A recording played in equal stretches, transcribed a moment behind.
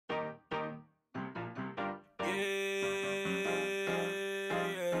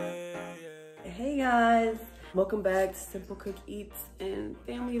guys, welcome back to Simple Cook Eats and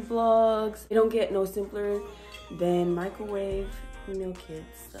Family Vlogs. They don't get no simpler than microwave meal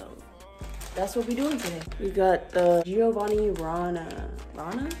kits, so that's what we're doing today. We got the Giovanni Ranna.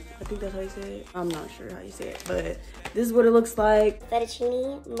 Ranna? I think that's how you say it. I'm not sure how you say it, but this is what it looks like.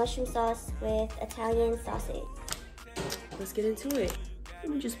 Fettuccine mushroom sauce with Italian sausage. Let's get into it.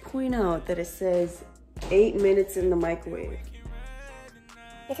 Let me just point out that it says 8 minutes in the microwave.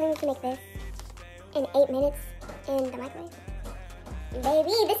 You're telling me to make this in 8 minutes in the microwave?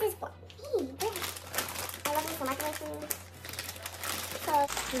 Baby, this is for me. I love this for microwave food. So,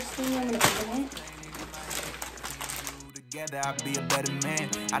 first thing I'm gonna open it. Together I'll be a better man.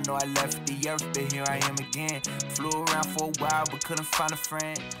 I know I left the earth, but here I am again. Flew around for a while, but couldn't find a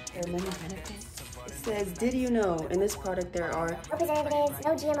friend. There are many benefits. It says, did you know in this product there are no preservatives,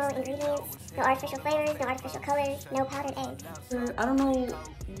 no GMO ingredients, no artificial flavors, no artificial colors, no powdered eggs. I don't know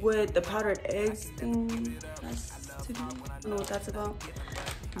what the powdered eggs thing has to do. I don't know what that's about.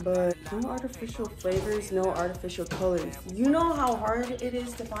 But no artificial flavors, no artificial colors. You know how hard it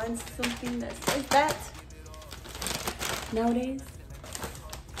is to find something that says that nowadays?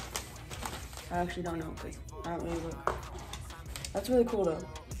 I actually don't know because I don't really look. That's really cool though.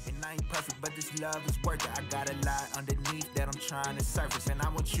 And I ain't perfect, but this love is worth it. I got a lot underneath that I'm trying to surface. And I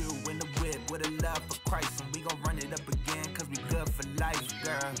want you in the whip with a love for Christ. And we gon' run it up again, cause we good for life,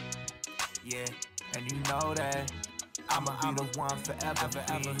 girl. Yeah, and you know that I'ma be the one forever,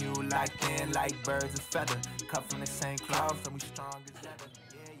 forever. You locked in like birds of feather. Cut from the same cloth, and we strong as ever.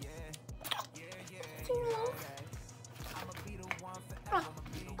 Yeah, yeah, yeah, yeah. I'ma be the one forever.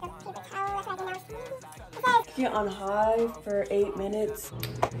 Get on high for 8 minutes.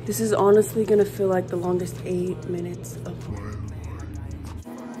 This is honestly gonna feel like the longest 8 minutes of my life.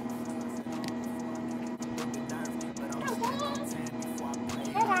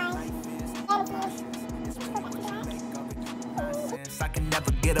 I can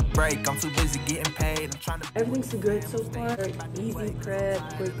never get a break. I'm too busy getting paid. I'm trying to. Everything's good so far. Easy prep,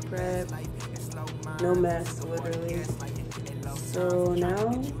 quick prep, no mess, literally. So now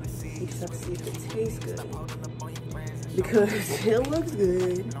we just have to see if it tastes good. Because it looks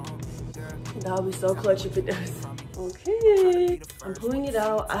good. That would be so clutch if it does. Okay, I'm pulling it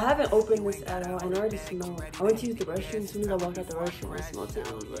out. I haven't opened this at all and I already smell it. I went to use the restroom. As soon as I walked out the restroom, I smelled it.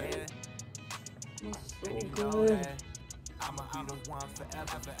 I was like, it smells so good. I'ma be the one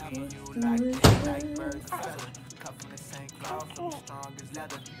forever, forever. You like birds of feather. Cut from the same cloth, I'm strong as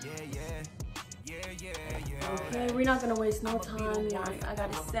leather. Yeah, yeah. Yeah, yeah, yeah. Okay, we're not gonna waste no time. I got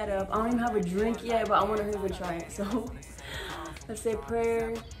it set up. I don't even have a drink yet, but I want to hurry and try it. So let's say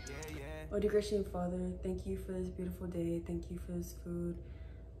prayer. Oh, dear gracious Father, thank you for this beautiful day. Thank you for this food.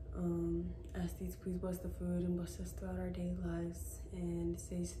 Ask these, please bless the food and bless us throughout our daily lives. And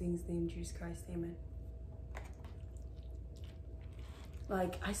say these things in the name of Jesus Christ. Amen.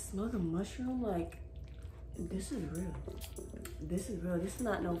 Like, I smell the mushroom. Like, this is real. This is real. This is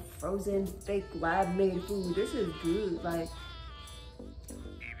not no frozen, fake, lab-made food. This is good. Like,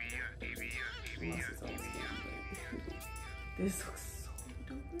 this looks so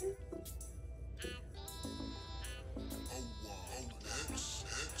dope.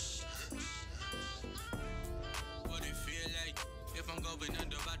 What it feel like? If I'm going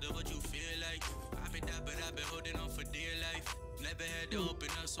under, what you feel like? I've been holding on for dear life. Never had to open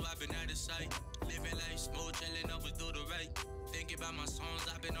up, so I've been out of sight. Living life smooth, chilling, always do the right. Thinking about my songs,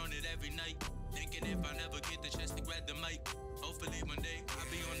 I've been on it every night. Thinking if I never get the chance to grab the mic, hopefully one day I'll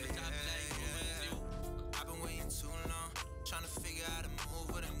be on the top like. I've been waiting too long, trying to figure out how to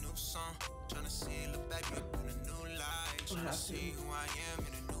move with a new song. Trying to see the baby up in a new light. Trying to see who I am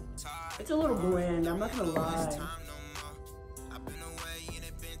in a new tie. It's a little bland, I'm not gonna lie. I've been away and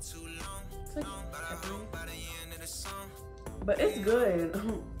it's been too long. It's like, But I know by the end of the song. but it's good.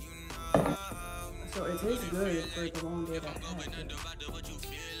 So it tastes good for the long day that I had.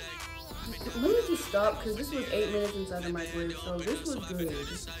 Let me just stop because this was 8 minutes inside the microwave, so this was good. This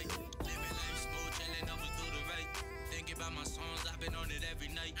was good.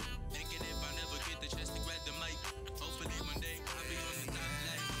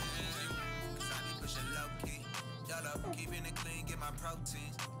 Keeping it clean, get my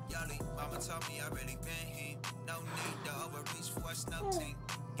protein. Yoli, mama told me I really been here. No need to overreach for a snow team.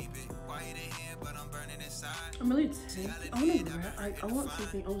 Keep it quiet in here, but I'm burning inside. I'm really tasty. I want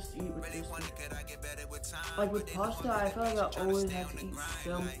something else to eat with this. Like with pasta, I feel like I always have to eat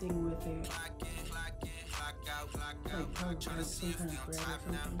something with it. Like some kind of bread or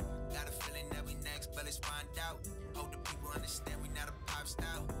something. Got a feeling that we next, but let's find out. Older people understand we not a pop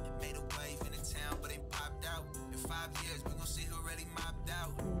style. Made a wave in the town, but ain't popped out. In 5 years, we gon' see who really mopped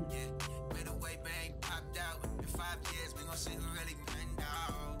out. Yeah, made a way, bang.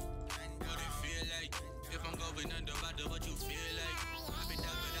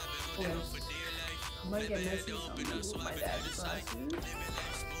 I might get messy with my dad's glasses.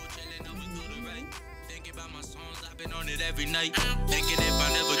 Thinking about my songs, I've been on it every night. Thinking if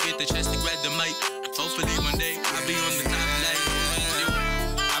I never get the chance to grab the mic, hopefully one day I'll be on the top light.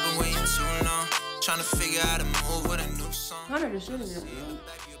 I've been waiting too long, trying to figure out how to move with a new song. Kind of just sitting there.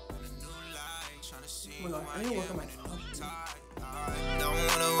 Oh my god, I need to work on my posture. Don't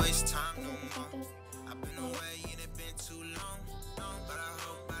wanna waste time. I've been away and it's been too long. But I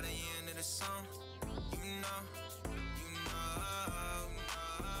hope by the end of the song, you know.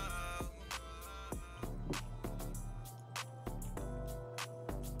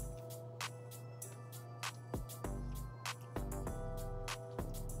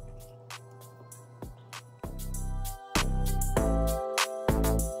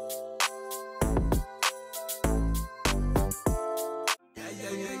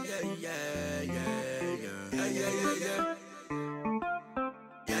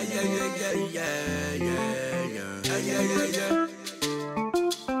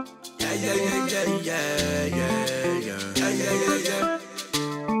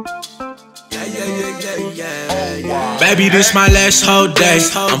 Baby, this my last whole day.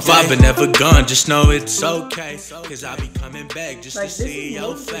 I'm far but never gone, just know it's okay. Cause I'll be coming back just to see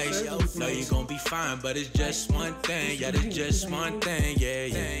your face. Know you gon' be fine, but it's just one thing. Yeah, it's just one thing,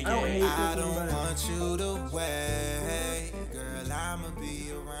 yeah. I don't want you to wait, girl, I'ma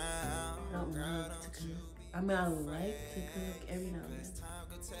be around. I mean, I like to cook every now and then.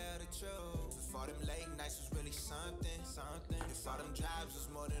 Before them late nights was really something. Before them drives was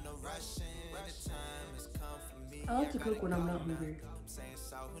more than a rushing. The time has come for me. I like to cook when I'm not hungry.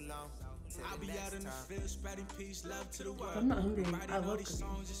 I'll be out in the field spreading peace, love to the world. I'm not hungry. I love cooking.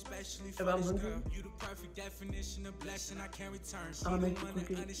 If I'm hungry, You the perfect definition of blessing I can't return. I'll make the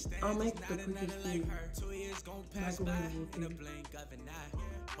quickest. I'll make the quickest food. 2 years gon' pass by in a blink of an eye.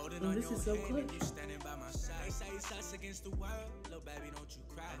 Holding on And this your is so hand quick. and you standing by my side. They say it's us against the world. Little baby, don't you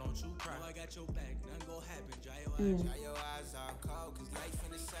cry. Don't you cry. I got your back. Nothing gon' happen. Dry your eyes. Dry your eyes are cold. Cause life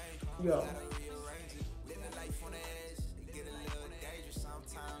in the same. Yo. Gotta rearrange it. Living life on the edge. It get a little dangerous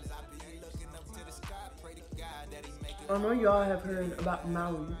sometimes. I be looking up to the sky. Pray to God that he make it. I know y'all have heard about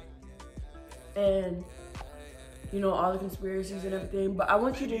Maui and you know all the conspiracies and everything, but I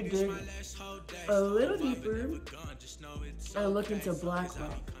want you to dig a little deeper and look into Black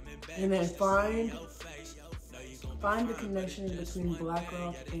Rock and then find the connection between Black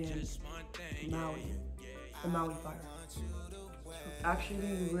Rock and Maui, the Maui fire.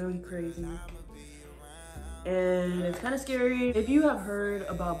 Actually really crazy. And it's kind of scary. If you have heard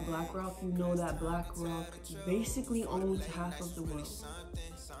about Black Rock, you know that Black Rock basically owns half of the world.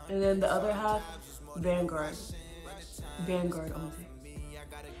 And then the other half, Vanguard owns it.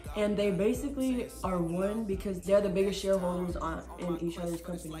 And they basically are one because they're the biggest shareholders in each other's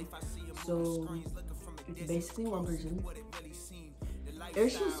company. So it's basically one person.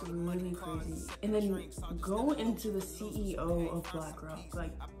 It's just really crazy. And then go into the CEO of Black Rock.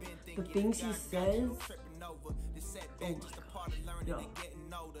 Like, the things he says, oh my god, yo.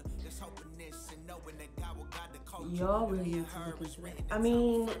 Y'all really need to look into that. I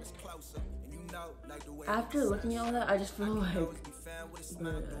mean, after looking at all that, I just feel like,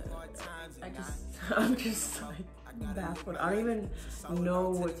 I'm just like baffled. I don't even know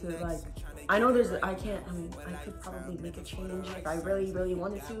what to like. I know I could probably make a change if I really, really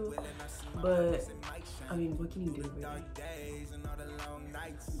wanted to, but I mean, what can you do, really?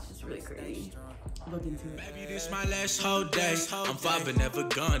 It's just really crazy. Look into it. Baby, this my last whole day. I'm far but never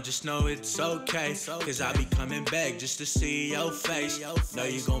gone, just know it's okay. Cause I'll be coming back just to see your face. Know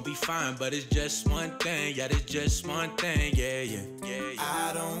you gon' be fine, but it's just one thing. Yeah, it's just one thing, yeah.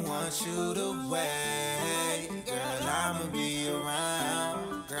 I don't want you to wait, girl, I'ma be around.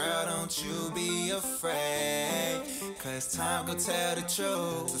 Girl, don't you be afraid, cause time gon' tell the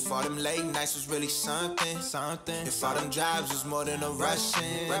truth. Before them late nights was really something. Before them drives was more than a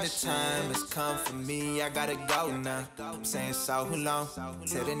rushing. When the time has come for me, I gotta go now. I'm saying so long,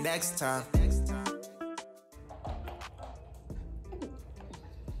 till the next time.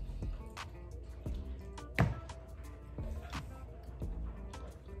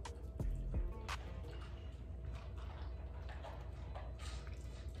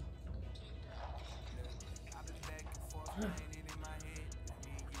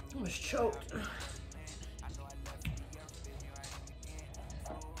 I was choked.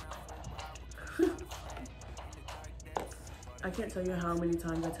 I can't tell you how many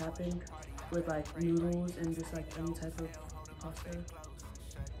times that's happened with like noodles and just like any type of pasta.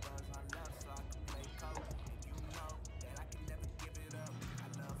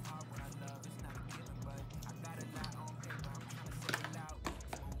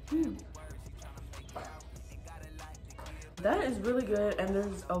 That is really good, and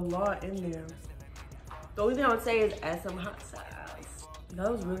there's a lot in there. The only thing I would say is add some hot sauce.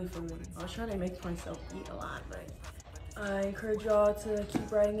 That was really fun. I was trying to make myself eat a lot, but I encourage y'all to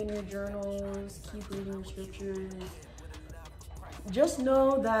keep writing in your journals, keep reading your scriptures. Just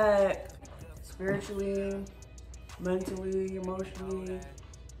know that spiritually, mentally, emotionally,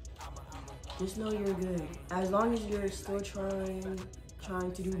 just know you're good. As long as you're still trying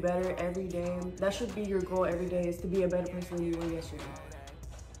to do better every day, that should be your goal every day, is to be a better person than you were yesterday.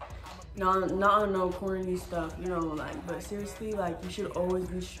 Not on no corny stuff, you know, like, but seriously, like, you should always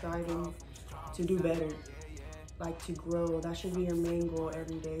be striving to do better, like, to grow. That should be your main goal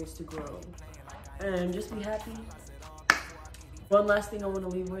every day, is to grow. And just be happy. One last thing I want to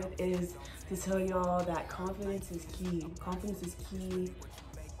leave with is to tell y'all that confidence is key. Confidence is key,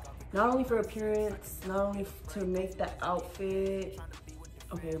 not only for appearance, not only to make the outfit.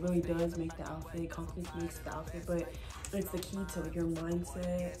 Okay, it really does make the outfit. Confidence makes the outfit, but it's the key to your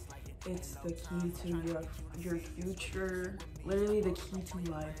mindset. It's the key to your future. Literally, the key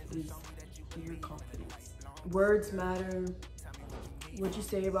to life is your confidence. Words matter. What you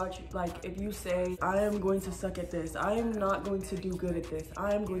say about you, like, if you say, I am going to suck at this, I am not going to do good at this,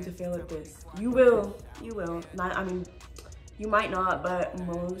 I am going to fail at this, you will. Not, I mean, you might not, but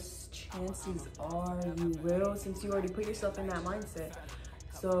most chances are you will, since you already put yourself in that mindset.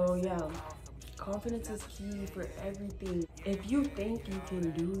 So yeah, confidence is key for everything. If you think you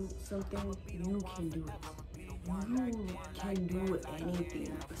can do something, you can do it. You can do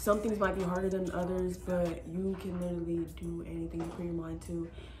anything. Some things might be harder than others, but you can literally do anything you put your mind to,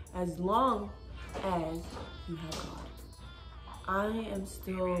 as long as you have God. I am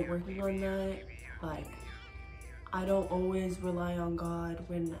still working on that. Like, I don't always rely on God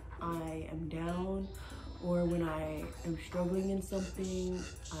when I am down or when I am struggling in something.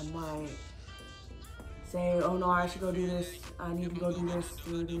 I might say, oh no, I should go do this, I need to go do this,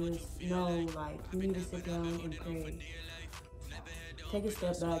 do this. No, like, you need to sit down and pray. Take a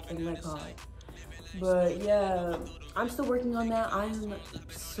step back and let God. But yeah, I'm still working on that. I'm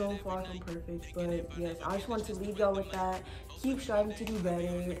so far from perfect, but yes, I just wanted to leave y'all with that. Keep striving to do better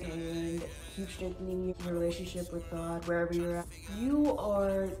and keep strengthening your relationship with God wherever you're at. You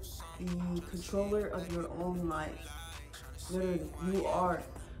are the controller of your own life. Literally, you are.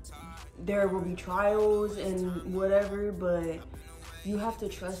 There will be trials and whatever, but you have to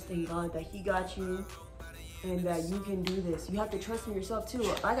trust in God that He got you and that you can do this. You have to trust in yourself too.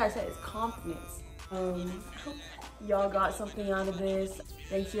 Like I said, it's confidence. Y'all got something out of this.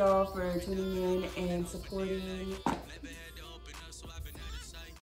 Thanks y'all for tuning in and supporting.